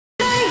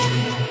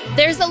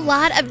There's a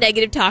lot of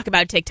negative talk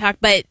about TikTok,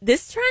 but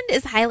this trend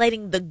is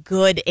highlighting the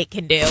good it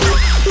can do.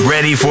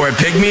 Ready for a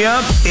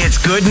pick-me-up? It's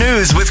Good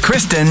News with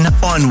Kristen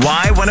on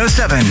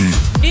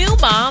Y107. New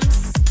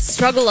moms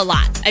struggle a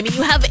lot. I mean,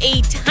 you have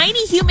a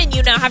tiny human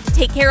you now have to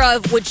take care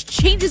of, which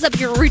changes up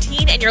your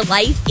routine and your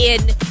life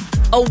in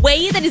a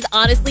way that is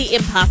honestly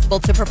impossible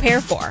to prepare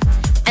for.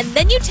 And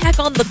then you tack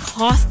on the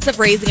costs of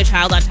raising a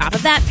child on top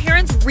of that.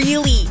 Parents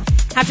really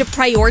have to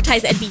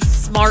prioritize and be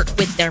smart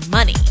with their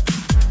money.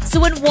 So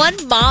when one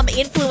mom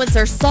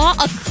influencer saw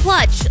a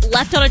clutch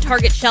left on a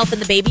Target shelf in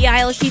the baby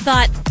aisle, she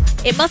thought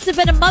it must have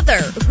been a mother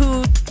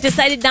who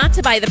decided not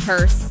to buy the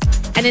purse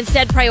and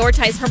instead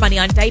prioritize her money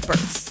on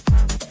diapers.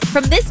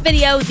 From this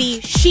video,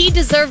 the She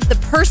Deserved the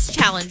Purse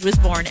challenge was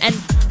born, and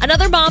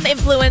another mom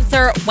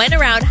influencer went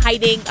around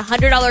hiding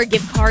 $100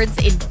 gift cards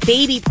in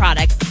baby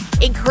products,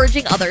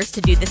 encouraging others to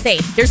do the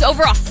same. There's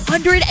over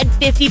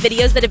 150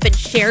 videos that have been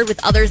shared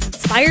with others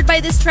inspired by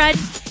this trend,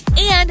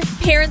 and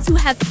parents who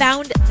have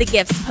found the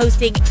gifts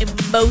posting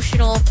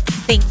emotional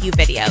thank you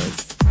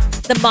videos.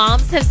 The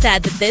moms have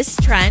said that this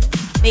trend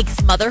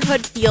makes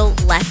motherhood feel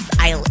less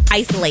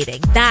isolating.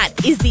 That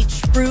is the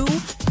true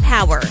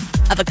power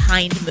of a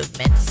kind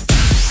movement.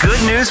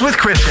 Good News with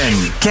Kristen.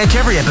 Catch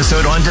every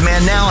episode on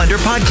demand now under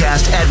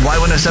podcast at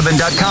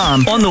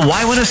Y107.com, on the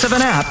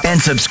Y107 app,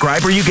 and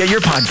subscribe where you get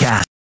your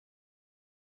podcast.